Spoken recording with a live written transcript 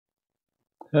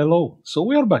Hello. So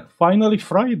we are back. Finally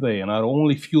Friday, and are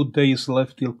only few days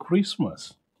left till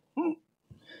Christmas.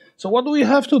 So what do we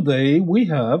have today? We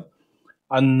have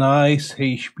a nice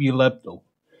HP laptop.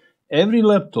 Every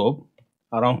laptop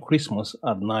around Christmas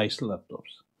are nice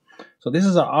laptops. So this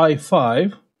is an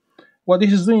i5. What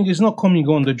this is doing is not coming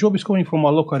on. The job is coming from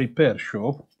a local repair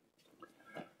shop.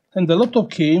 And the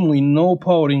laptop came with no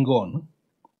powering on.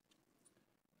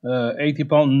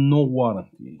 £80, no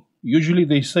warranty. Usually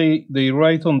they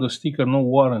write on the sticker no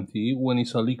warranty when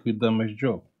it's a liquid damage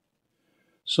job.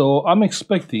 So I'm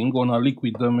expecting on a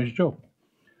liquid damage job.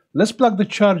 Let's plug the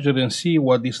charger and see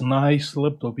what this nice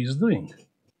laptop is doing.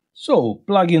 So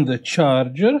plug in the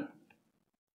charger.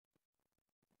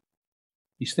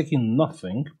 It's taking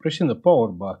nothing. Pressing the power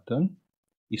button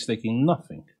is taking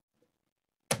nothing.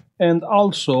 And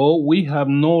also we have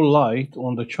no light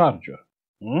on the charger.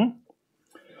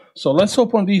 So let's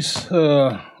open this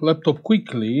laptop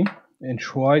quickly and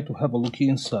try to have a look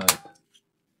inside.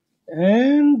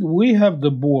 And we have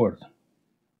the board.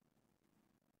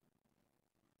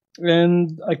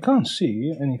 And I can't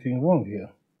see anything wrong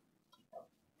here.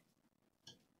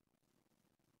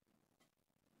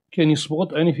 Can you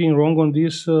spot anything wrong on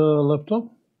this laptop?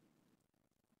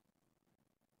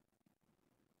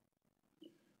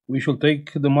 We should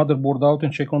take the motherboard out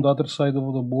and check on the other side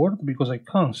of the board because I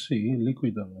can't see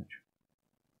liquid damage.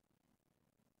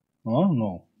 Oh,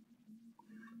 no.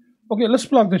 Okay, let's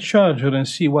plug the charger and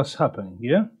see what's happening,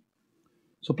 yeah?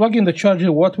 So plug in the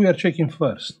charger. What we are checking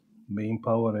first? Main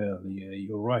power rail. Yeah,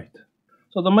 you're right.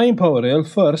 So the main power rail,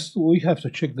 first we have to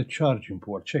check the charging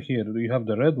port. Check here. We have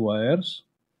the red wires.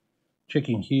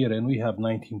 Checking here, and we have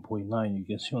 19.9. You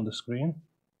can see on the screen.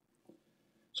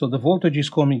 So the voltage is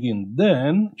coming in.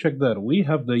 Then check there. We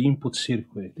have the input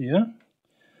circuit, yeah?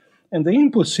 And the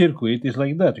input circuit is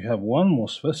like that. You have one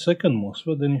MOSFET, second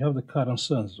MOSFET, then you have the current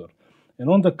sensor. And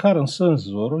on the current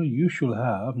sensor, you should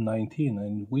have 19,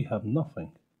 and we have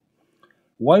nothing.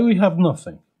 Why we have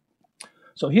nothing?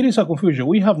 So here is a confusion.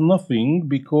 We have nothing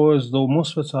because the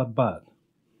MOSFETs are bad.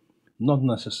 Not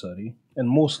necessary. And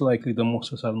most likely the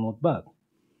MOSFETs are not bad.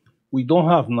 We don't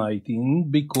have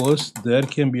 19 because there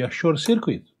can be a short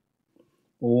circuit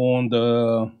on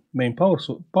the main power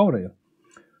rail.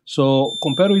 So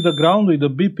compare with the ground with the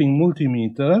beeping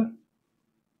multimeter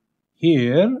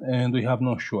here, and we have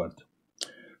no short.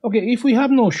 Okay, if we have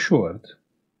no short,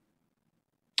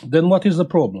 then what is the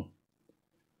problem?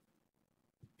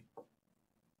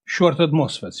 Shorted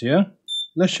MOSFETs, yeah?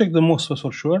 Let's check the MOSFETs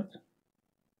for short.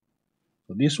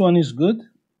 So this one is good.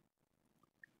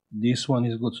 This one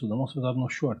is good, so the MOSFETs are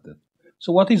not shorted.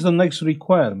 So what is the next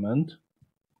requirement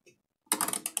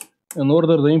in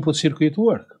order the input circuit to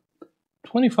work?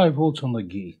 25 volts on the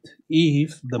gate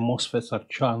if the MOSFETs are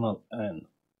channel N.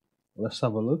 Let's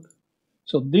have a look.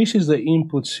 So this is the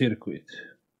input circuit,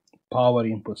 power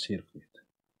input circuit.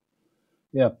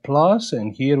 Yeah, plus,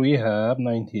 and here we have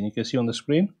 19. You can see on the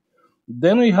screen.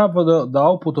 Then we have the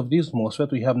output of this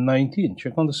MOSFET. We have 19.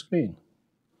 Check on the screen.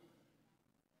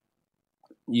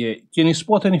 Yeah, can you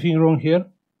spot anything wrong here?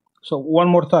 So one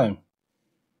more time.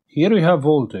 Here we have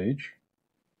voltage.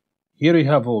 Here we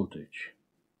have voltage.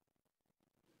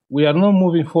 We are not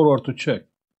moving forward to check.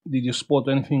 Did you spot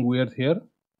anything weird here?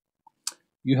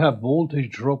 You have voltage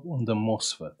drop on the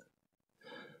MOSFET.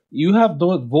 You have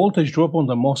the voltage drop on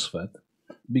the MOSFET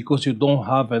because you don't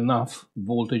have enough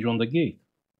voltage on the gate.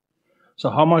 So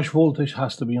how much voltage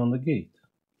has to be on the gate?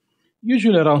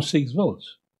 Usually around 6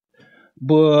 volts.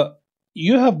 But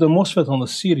you have the MOSFET on the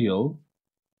serial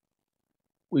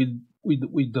with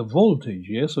the voltage,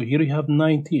 yeah? So here you have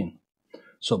 19.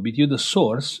 So between the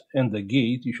source and the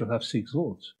gate, you should have 6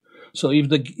 volts. So if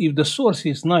the source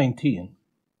is 19,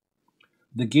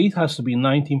 the gate has to be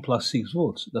 19 plus 6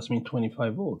 volts. That means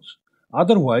 25 volts.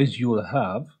 Otherwise, you will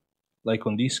have, like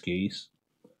on this case,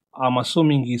 I'm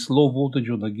assuming it's low voltage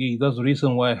on the gate. That's the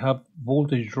reason why I have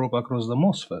voltage drop across the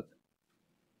MOSFET.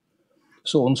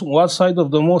 So on one side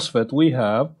of the MOSFET, we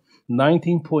have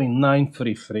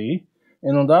 19.933.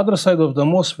 And on the other side of the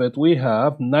MOSFET, we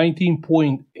have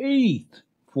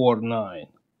 19.849.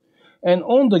 And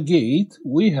on the gate,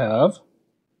 we have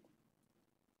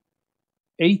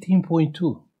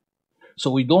 18.2.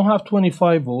 So we don't have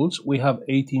 25 volts, we have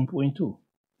 18.2.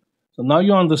 So now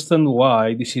you understand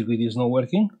why the circuit is not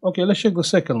working. Okay, let's check the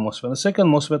second MOSFET. The second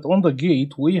MOSFET on the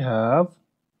gate, we have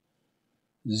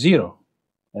 0.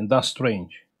 And that's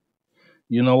strange.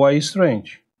 You know why it's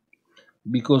strange?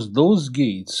 Because those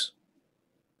gates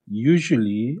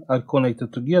usually are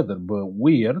connected together, but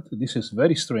weird, this is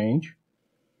very strange.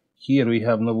 Here we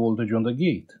have no voltage on the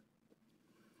gate.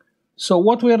 So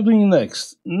what we are doing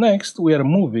next? Next, we are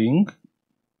moving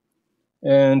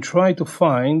and try to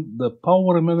find the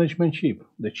power management chip,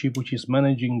 the chip which is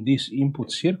managing this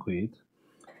input circuit,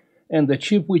 and the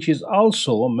chip which is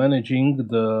also managing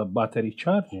the battery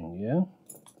charging, yeah?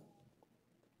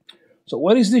 So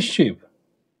where is this chip?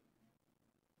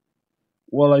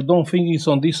 Well, I don't think it's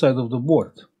on this side of the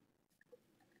board.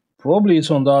 Probably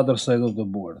it's on the other side of the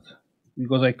board,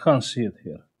 because I can't see it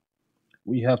here.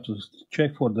 We have to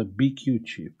check for the BQ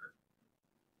chip.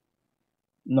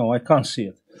 No, I can't see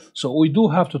it. So we do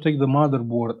have to take the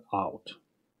motherboard out.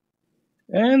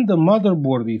 And the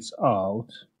motherboard is out.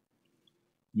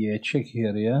 Yeah, check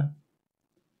here, yeah?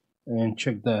 And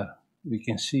check there. We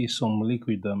can see some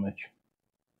liquid damage.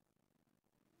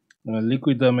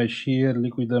 Liquid damage here,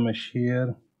 liquid damage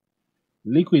here,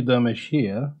 liquid damage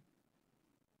here.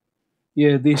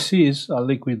 Yeah, this is a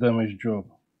liquid damage job.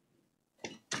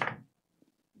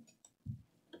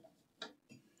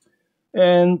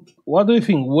 And what do you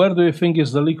think? Where do you think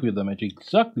is the liquid damage?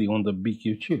 Exactly on the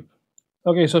BQ chip.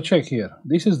 Okay, so check here.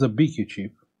 This is the BQ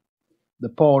chip, the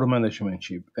power management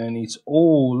chip, and it's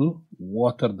all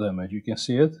water damage. You can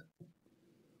see it.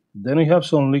 Then we have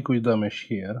some liquid damage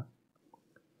here.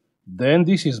 Then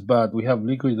this is bad. We have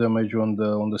liquid damage on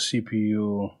the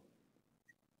CPU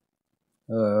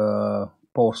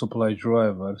power supply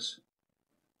drivers.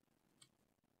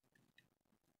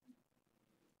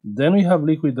 Then we have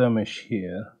liquid damage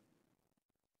here.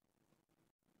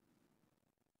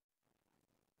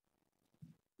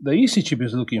 The EC chip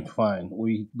is looking fine.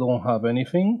 We don't have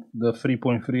anything. The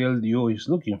 3.3 LDO is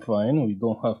looking fine. We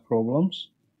don't have problems.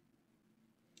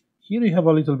 Here we have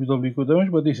a little bit of liquid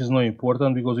damage, but this is not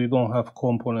important because we don't have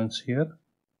components here.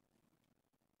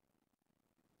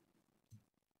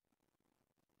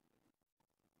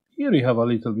 Here we have a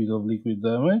little bit of liquid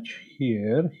damage.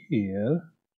 Here,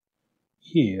 here,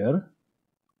 here,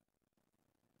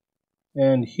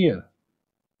 and here.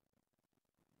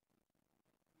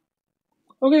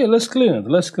 Okay, let's clean it.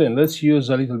 Let's clean. Let's use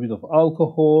a little bit of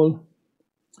alcohol.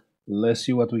 Let's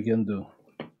see what we can do.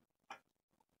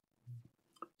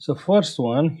 So first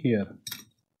one here.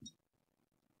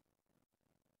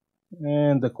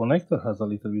 And the connector has a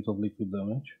little bit of liquid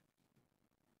damage.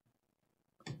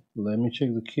 Let me check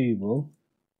the cable.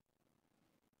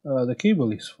 The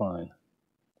cable is fine.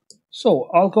 So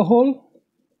alcohol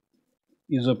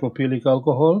is a propylic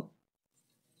alcohol.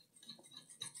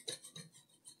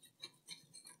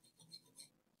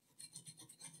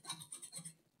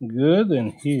 Good,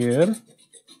 and here,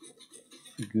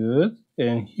 good,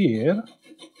 and here,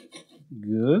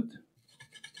 good,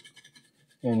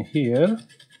 and here,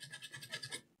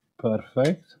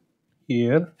 perfect,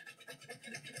 here,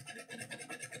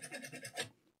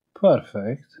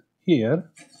 perfect,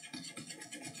 here,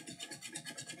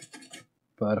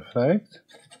 perfect,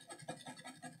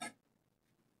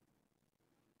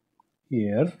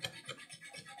 here,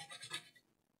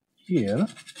 here.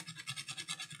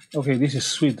 Okay, this is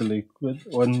sweet liquid,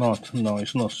 or not? No,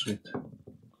 it's not sweet.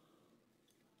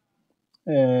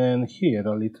 And here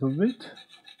a little bit.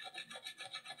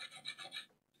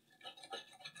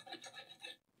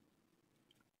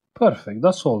 Perfect,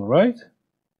 that's all, right?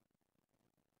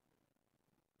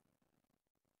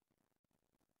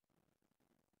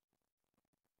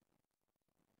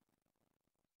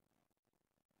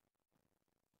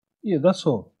 Yeah, that's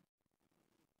all.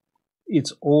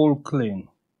 It's all clean.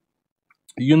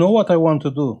 You know what I want to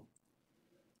do?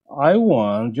 I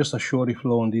want just a short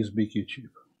flow on this BQ chip,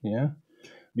 yeah?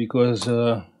 Because,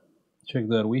 check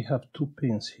there, we have two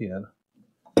pins here.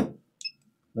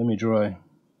 Let me dry.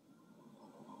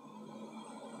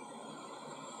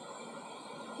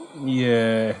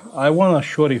 Yeah, I want a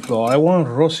short flow. I want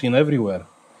rosin everywhere.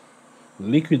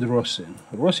 Liquid rosin.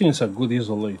 Rosin is a good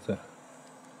isolator.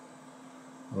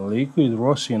 Liquid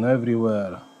rosin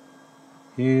everywhere.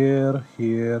 Here,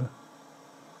 here.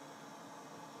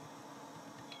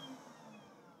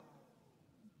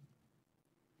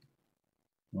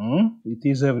 It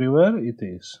is everywhere? It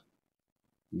is.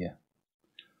 Yeah.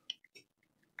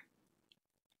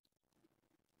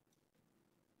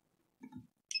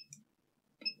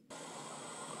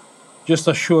 Just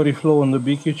a short flow on the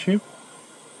BQ chip.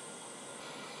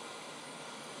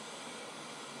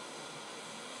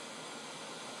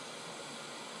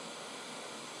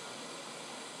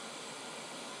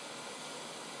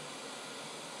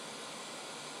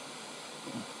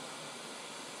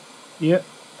 Yeah,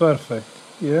 perfect.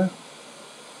 Yeah.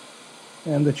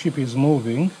 And the chip is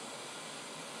moving.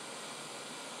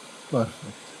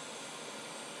 Perfect.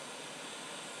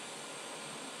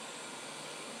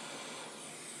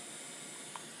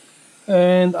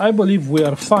 And I believe we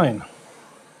are fine.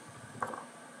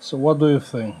 So what do you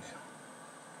think?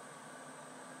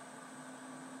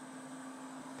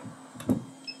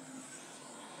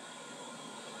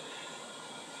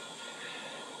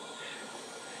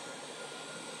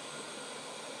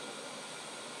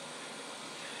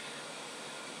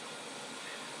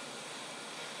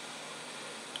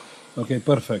 Okay,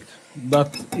 perfect.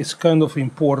 That is kind of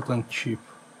important chip.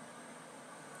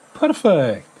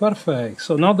 Perfect, perfect.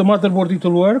 So now the motherboard, it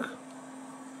will work?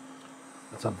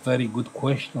 That's a very good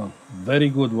question. Very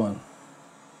good one.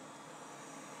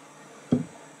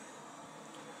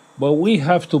 But we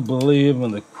have to believe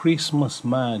in the Christmas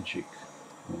magic.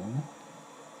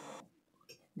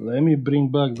 Let me bring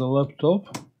back the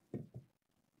laptop.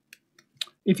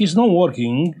 If it's not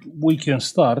working, we can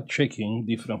start checking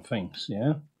different things,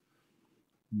 yeah?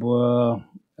 But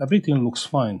everything looks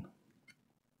fine.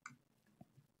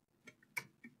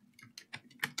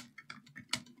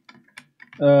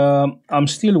 I'm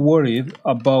still worried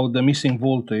about the missing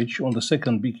voltage on the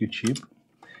second BQ chip,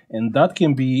 and that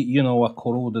can be, you know, a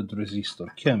corroded resistor,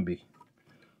 can be.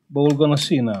 But we're gonna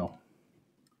see now.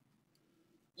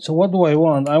 So what do I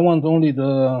want? I want only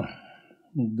the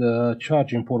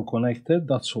charging port connected,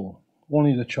 that's all.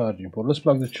 Only the charging port. Let's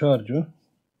plug the charger.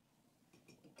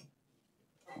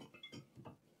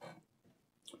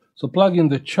 So plug in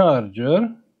the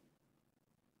charger.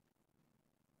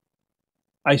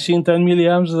 I seen 10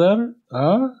 milliamps there.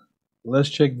 Let's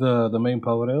check the main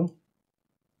power rail.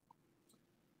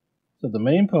 So the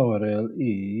main power rail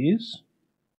is,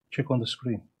 check on the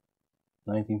screen,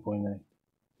 19.9.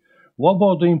 What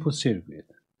about the input circuit?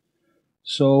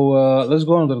 So let's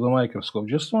go under the microscope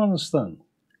just to understand.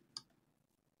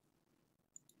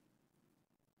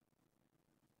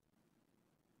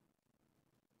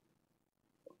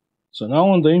 So now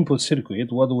on the input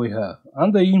circuit, what do we have?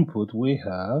 On the input, we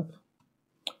have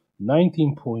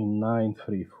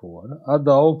 19.934. At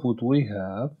the output, we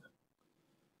have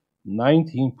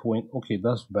 19. Okay,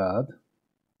 that's bad.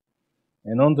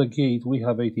 And on the gate, we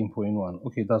have 18.1.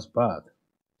 Okay, that's bad.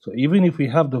 So even if we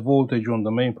have the voltage on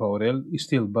the main power rail, it's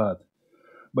still bad.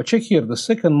 But check here, the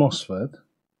second MOSFET,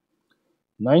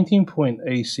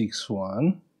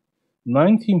 19.861,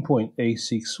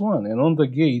 19.861. And on the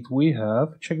gate, we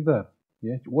have, check that.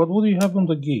 Yeah, what do you have on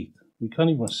the gate? We can't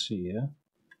even see, yeah?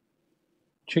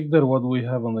 Check there what we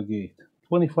have on the gate.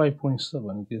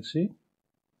 25.7, you can see?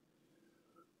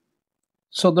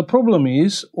 So the problem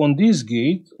is, on this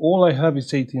gate, all I have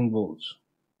is 18 volts.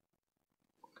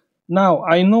 Now,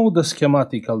 I know the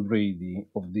schematic already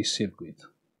of this circuit.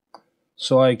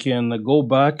 So I can go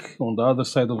back on the other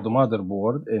side of the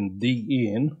motherboard and dig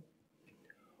in,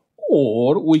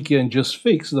 or we can just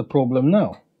fix the problem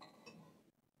now.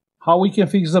 How we can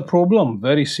fix the problem?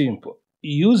 Very simple.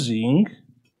 Using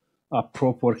a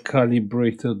proper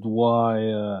calibrated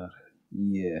wire.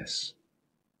 Yes,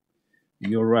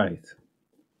 you're right.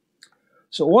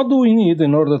 So what do we need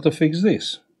in order to fix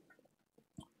this?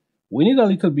 We need a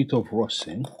little bit of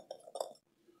rosin.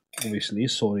 Obviously,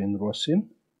 Sorin rosin.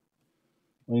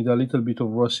 We need a little bit of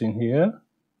rosin here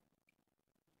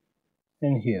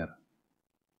and here.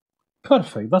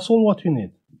 Perfect, that's all what you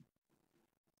need.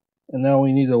 And now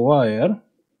we need a wire.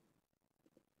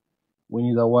 We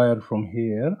need a wire from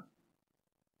here.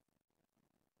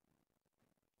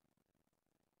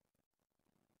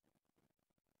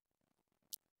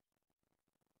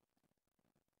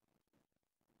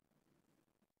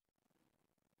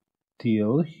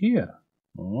 Till here.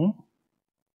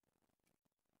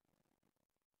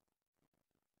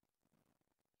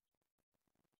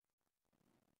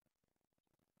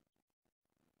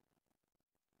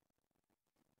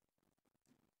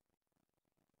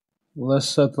 Let's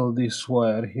settle this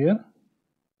wire here.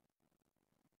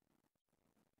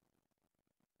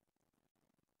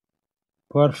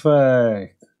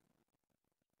 Perfect.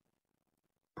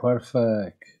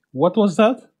 Perfect. What was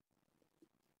that?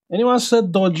 Anyone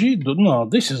said dodgy? No,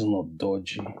 this is not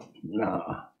dodgy.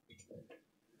 Nah.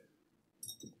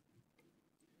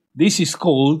 This is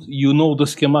called, you know the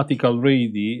schematic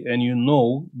already, and you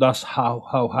know that's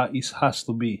how it has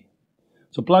to be.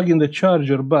 So plug in the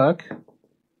charger back.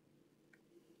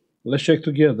 Let's check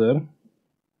together.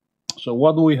 So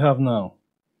what do we have now?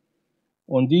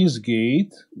 On this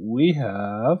gate, we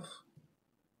have,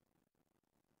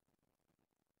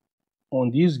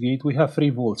 on this gate, we have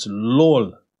 3 volts.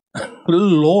 LOL.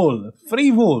 LOL. 3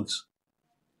 volts.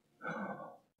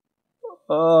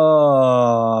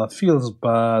 Feels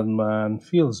bad, man.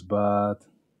 Feels bad.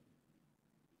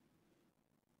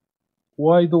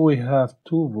 Why do we have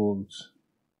 2 volts?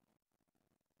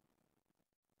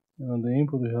 And on the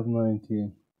input, we have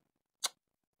 19.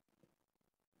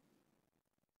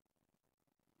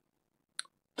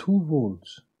 2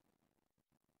 volts.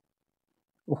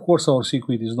 Of course, our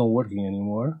circuit is not working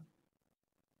anymore.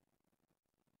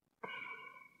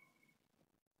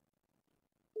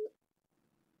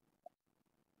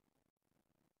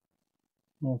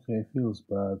 Okay, feels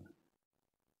bad.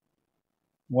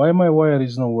 Why my wire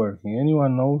is not working?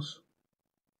 Anyone knows?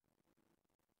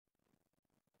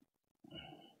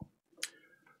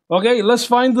 Okay, let's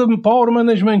find the power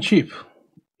management chip.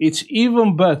 It's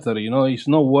even better, you know, it's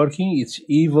not working, it's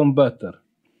even better.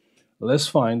 Let's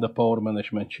find the power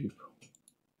management chip.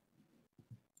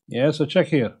 Yeah, so check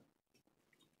here.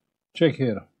 Check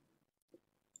here.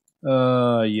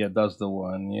 Yeah, that's the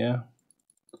one, yeah.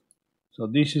 So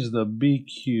this is the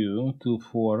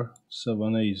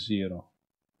BQ24780.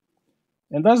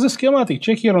 And that's the schematic.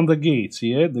 Check here on the gates,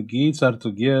 yeah? The gates are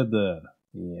together.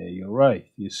 Yeah, you're right,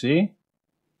 you see?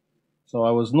 So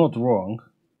I was not wrong.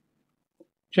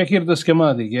 Check here the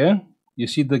schematic, yeah? You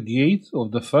see the gate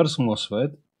of the first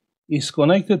MOSFET is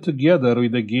connected together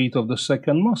with the gate of the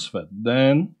second MOSFET.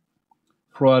 Then,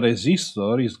 through a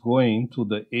resistor is going to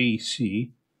the AC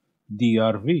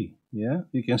DRV, yeah?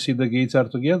 You can see the gates are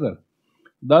together.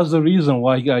 That's the reason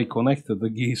why I connected the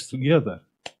gates together.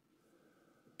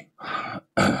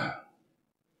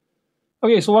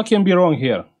 Okay, so what can be wrong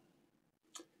here?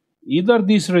 Either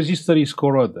this resistor is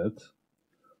corroded,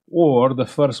 or the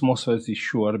first MOSFET is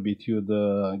short between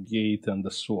the gate and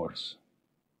the source,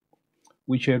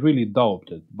 which I really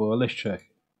doubted, but let's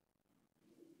check.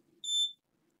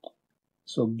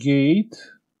 So gate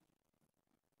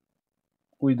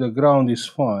with the ground is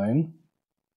fine.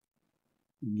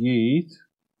 Gate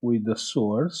with the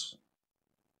source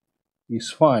is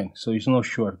fine, so it's not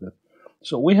shorted.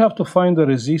 So we have to find the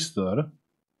resistor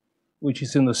which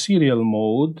is in the serial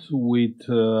mode with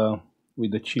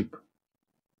the chip.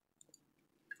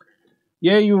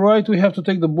 Yeah, you're right, we have to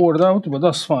take the board out, but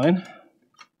that's fine.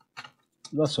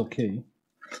 That's okay.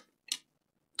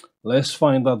 Let's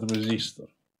find that resistor.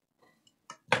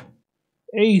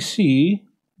 AC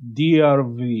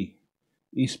DRV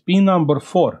is pin number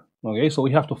 4. Okay, so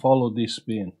we have to follow this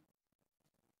pin.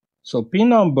 So pin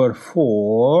number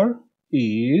 4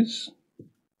 is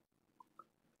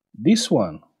this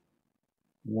one.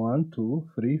 1, 2,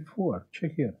 3, 4.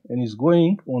 Check here. And it's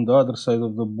going on the other side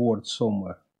of the board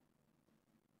somewhere.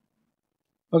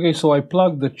 Okay, so I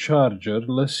plug the charger.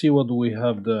 Let's see what we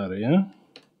have there, yeah?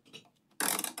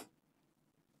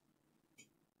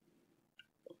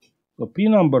 So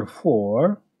pin number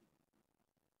 4,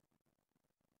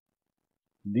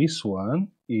 this one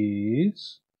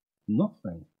is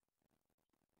nothing.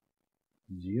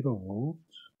 0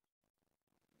 volts.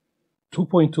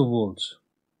 2.2 volts.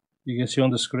 You can see on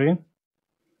the screen.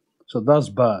 So that's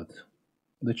bad.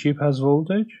 The chip has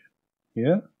voltage,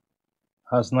 yeah?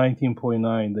 Has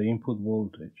 19.9, the input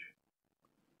voltage.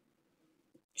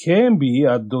 Can be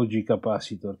a dodgy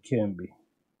capacitor, can be.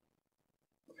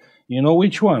 You know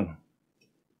which one?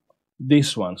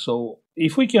 This one. So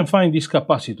if we can find this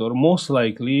capacitor, most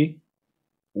likely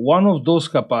one of those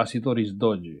capacitors is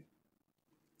dodgy.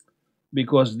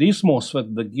 Because this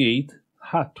MOSFET, the gate,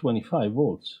 had 25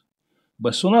 volts.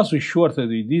 But as soon as we shorted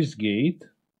with this gate,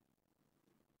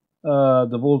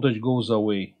 the voltage goes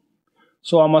away.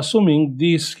 So I'm assuming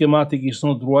this schematic is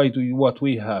not right with what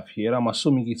we have here. I'm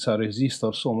assuming it's a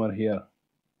resistor somewhere here.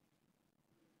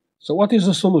 So what is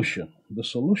the solution? The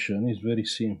solution is very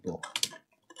simple.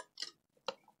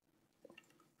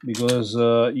 Because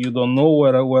you don't know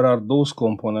where are those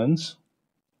components.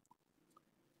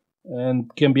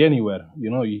 And can be anywhere. You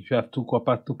know, if you have two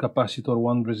capacitor,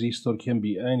 one resistor can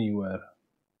be anywhere.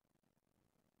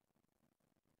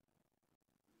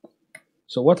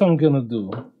 So what I'm gonna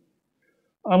do,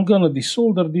 I'm gonna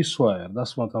desolder this wire.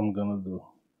 That's what I'm gonna do.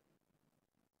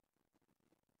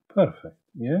 Perfect.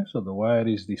 Yeah, so the wire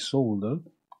is desoldered.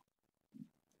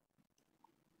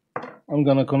 I'm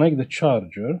gonna connect the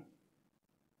charger.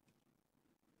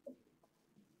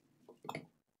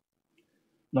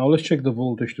 Now let's check the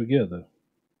voltage together.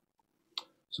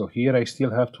 So here I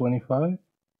still have 25.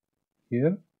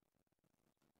 Here.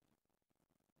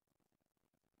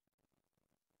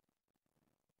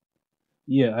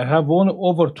 Yeah, I have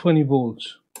over 20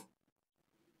 volts.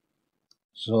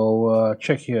 So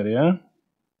check here, yeah?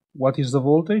 What is the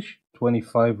voltage?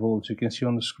 25 volts. You can see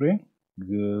on the screen.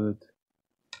 Good.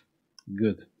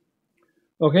 Good.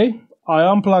 Okay, I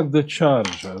unplug the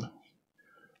charger.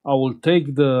 I will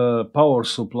take the power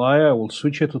supply. I will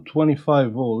switch it to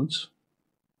 25 volts.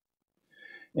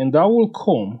 And I will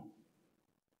come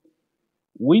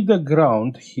with the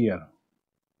ground here.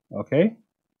 Okay?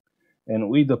 And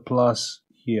with the plus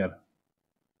here.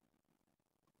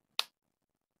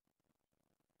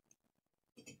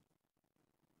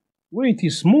 Wait,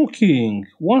 it's smoking.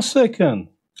 1 second.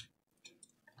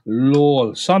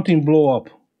 Lol, something blow up.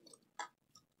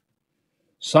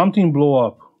 Something blow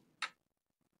up.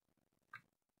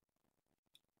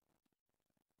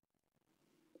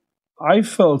 I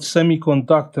felt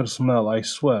semiconductor smell, I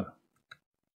swear.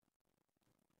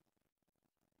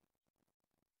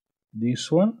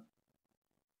 This one?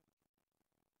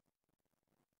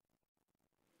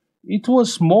 It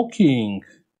was smoking.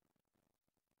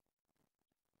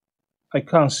 I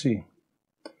can't see.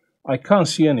 I can't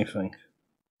see anything.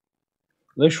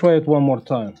 Let's try it one more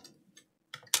time.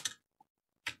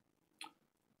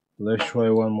 Let's try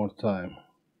one more time.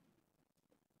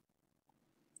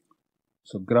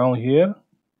 So ground here.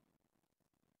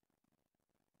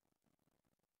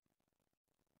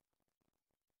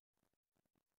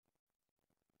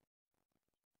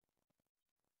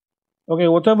 Okay,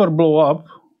 whatever blow up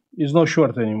is not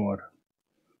short anymore.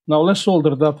 Now let's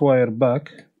solder that wire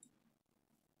back.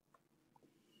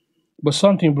 But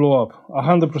something blew up,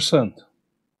 100%.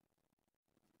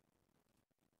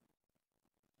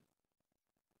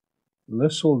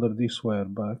 Let's solder this wire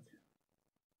back.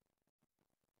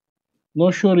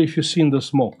 Not sure if you've seen the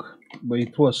smoke, but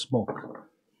it was smoke.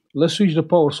 Let's switch the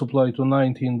power supply to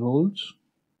 19 volts.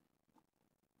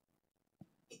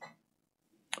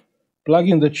 Plug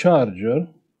in the charger.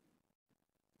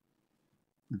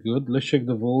 Good, let's check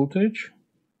the voltage.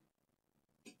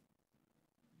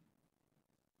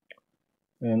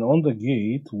 And on the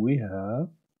gate we have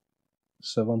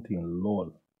 17,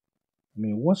 lol. I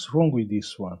mean, what's wrong with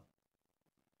this one?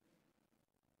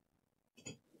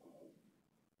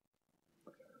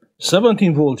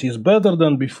 "17 volts is better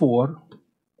than before,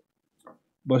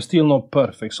 but still not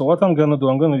perfect." So what I'm gonna do,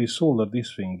 I'm gonna desolder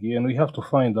this thingy, and we have to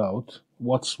find out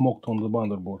what smoked on the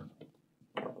motherboard.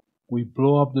 We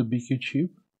blow up the BQ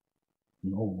chip?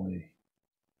 No way.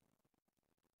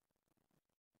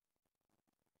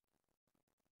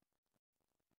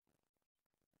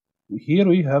 Here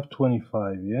we have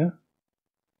 25, yeah?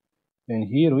 And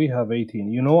here we have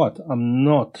 18. You know what? I'm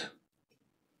not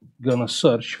gonna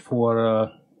search for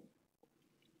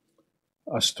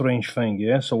a strange thing,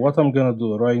 yeah? So what I'm gonna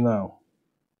do right now,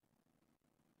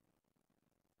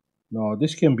 no,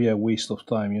 this can be a waste of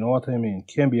time, you know what I mean?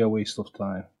 Can be a waste of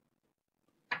time.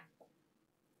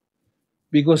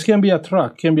 Because can be a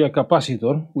track, can be a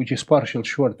capacitor, which is partial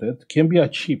shorted, can be a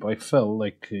chip. I felt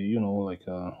like, you know, like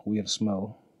a weird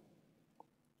smell.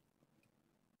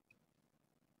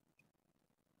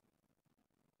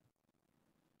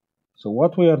 So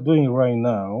what we are doing right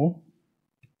now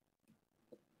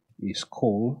is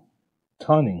called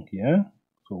tuning, yeah?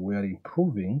 So we are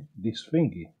improving this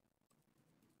thingy.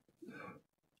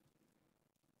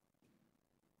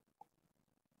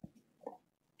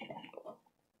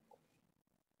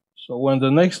 So when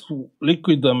the next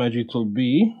liquid damage it will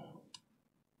be,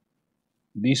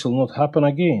 this will not happen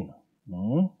again.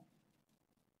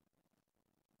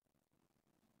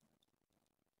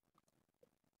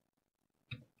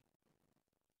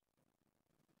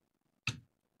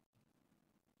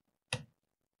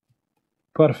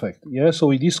 Perfect. Yeah, so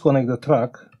we disconnect the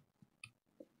track.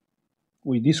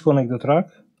 We disconnect the track.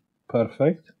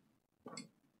 Perfect.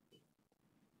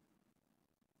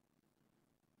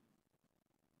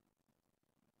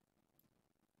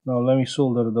 Now let me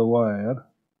solder the wire.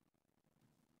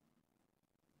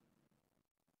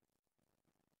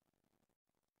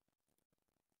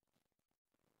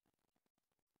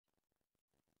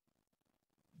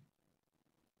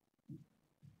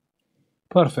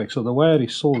 Perfect, so the wire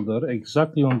is soldered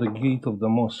exactly on the gate of the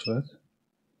MOSFET.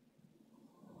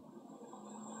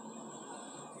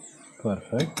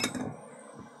 Perfect.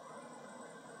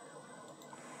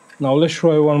 Now let's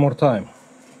try one more time.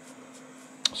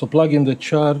 So plug in the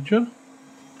charger.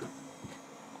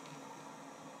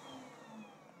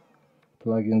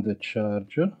 Plug in the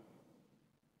charger.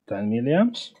 10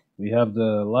 milliamps. We have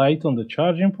the light on the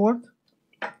charging port.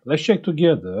 Let's check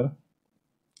together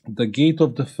the gate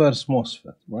of the first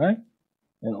MOSFET, right?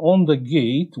 And on the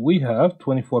gate we have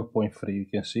 24.3, you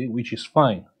can see, which is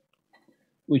fine.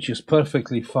 Which is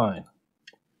perfectly fine.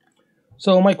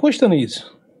 So my question is,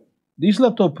 this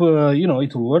laptop, you know,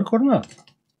 it will work or not?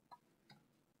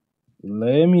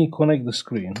 Let me connect the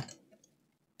screen,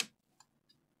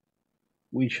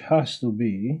 which has to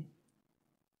be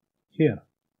here.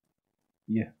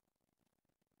 Yeah.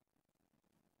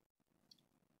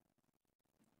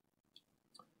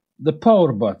 The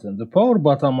power button. The power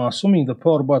button, I'm assuming the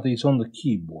power button is on the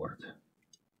keyboard.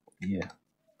 Yeah.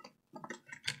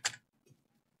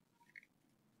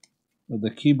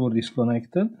 The keyboard is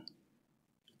connected.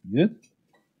 Good.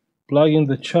 Plug in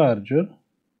the charger.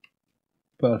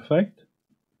 Perfect.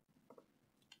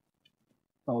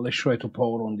 Now let's try to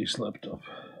power on this laptop.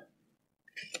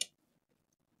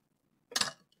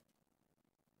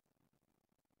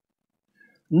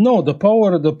 No, the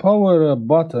power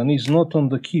button is not on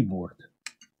the keyboard.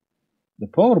 The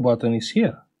power button is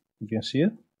here. You can see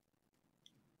it.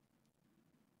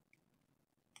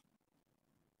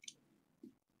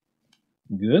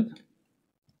 Good.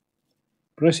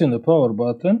 Pressing the power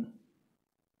button,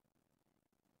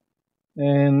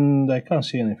 and I can't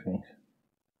see anything.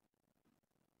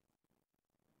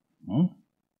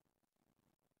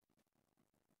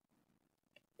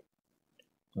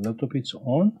 The laptop is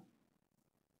on.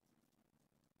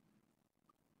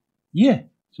 Yeah,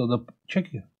 so the check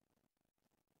here.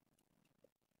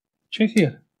 Check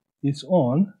here. It's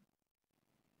on.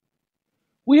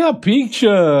 We have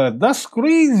picture. That's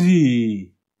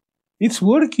crazy. It's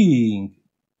working.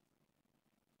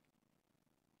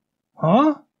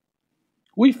 Huh?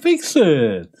 We fix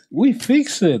it. We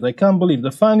fix it. I can't believe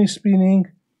the fan is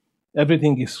spinning.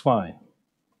 Everything is fine.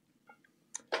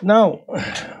 Now,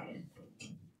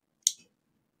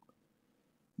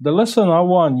 the lesson I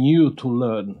want you to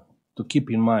learn, to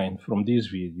keep in mind from this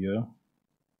video,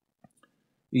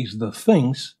 is the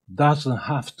things doesn't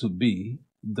have to be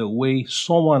the way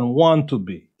someone want to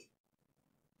be.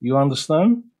 You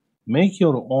understand? Make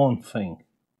your own thing.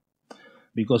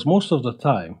 Because most of the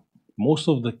time, most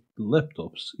of the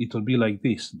laptops, it will be like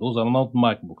this. Those are not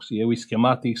MacBooks, yeah, with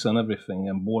schematics and everything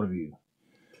and board view.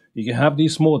 You can have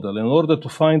this model. In order to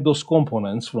find those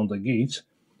components from the gates,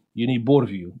 you need board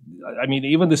view. I mean,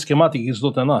 even the schematic is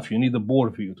not enough. You need the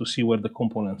board view to see where the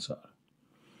components are.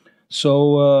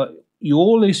 So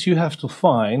you have to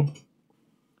find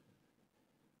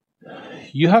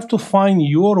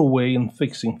your way in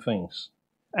fixing things.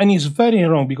 And it's very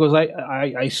wrong, because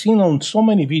I seen on so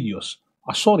many videos,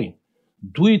 sorry,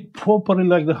 do it properly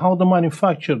like how the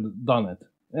manufacturer done it.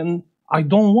 And I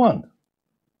don't want.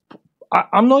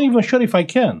 I'm not even sure if I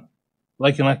can,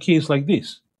 like in a case like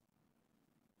this.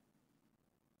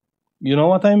 You know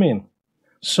what I mean?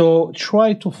 So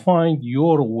try to find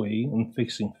your way in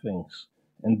fixing things.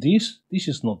 And this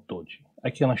is not dodgy.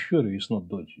 I can assure you it's not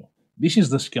dodgy. This is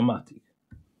the schematic.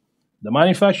 The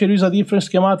manufacturer uses a different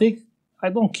schematic. I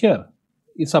don't care.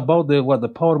 It's about what the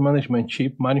power management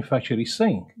chip manufacturer is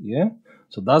saying. Yeah.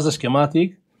 So that's the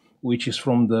schematic, which is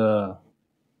from the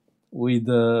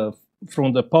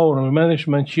power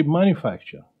management chip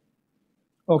manufacturer.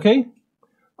 Okay.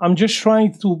 I'm just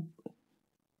trying to,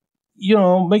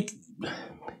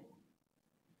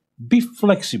 be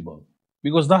flexible,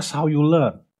 because that's how you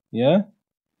learn. Yeah.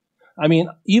 I mean,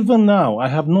 even now, I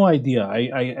have no idea.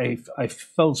 I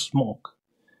felt smoke,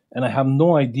 and I have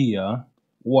no idea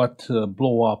what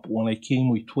blow up when I came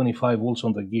with 25 volts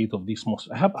on the gate of this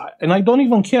MOSFET. And I don't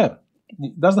even care.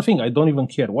 That's the thing. I don't even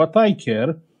care. What I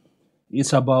care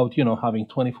is about, having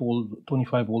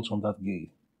 25 volts on that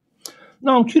gate.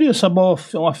 Now, I'm curious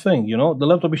about a thing, the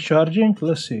laptop is charging.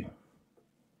 Let's see.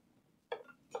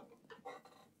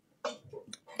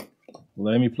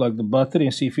 Let me plug the battery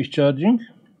and see if it's charging.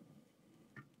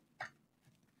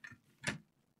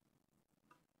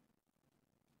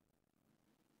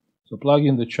 So plug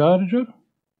in the charger.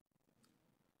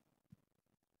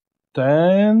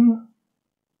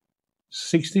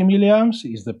 60 milliamps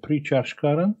is the pre-charge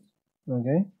current.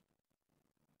 Okay.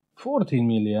 14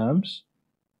 milliamps.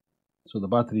 So the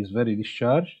battery is very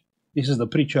discharged. This is the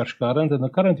pre-charge current, and the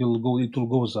current it will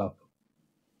goes up.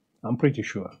 I'm pretty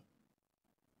sure.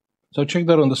 So check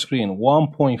that on the screen,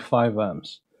 1.5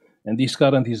 amps. And this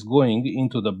current is going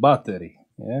into the battery.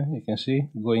 Yeah, you can see,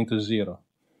 going to 0.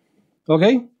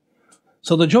 Okay?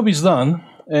 So the job is done,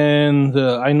 and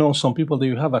I know some people that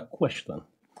you have a question.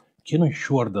 Can you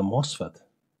short the MOSFET?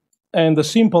 And the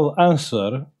simple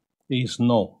answer is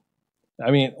no. I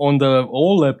mean, on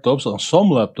all laptops, on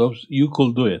some laptops, you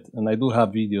could do it, and I do have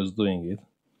videos doing it.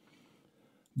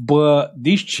 But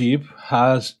this chip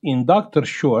has inductor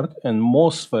short and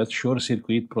MOSFET short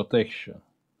circuit protection.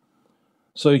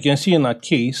 So you can see in a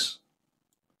case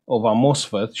of a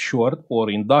MOSFET short or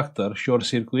inductor short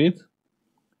circuit,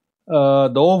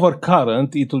 the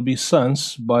overcurrent, it will be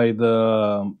sensed by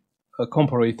the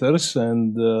comparators,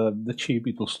 and the chip,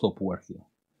 it will stop working.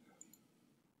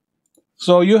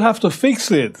 So you have to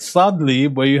fix it, sadly,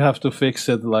 but you have to fix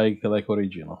it like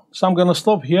original. So I'm gonna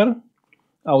stop here.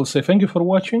 I will say thank you for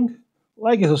watching.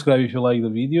 Like and subscribe if you like the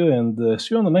video, and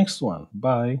see you on the next one.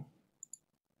 Bye.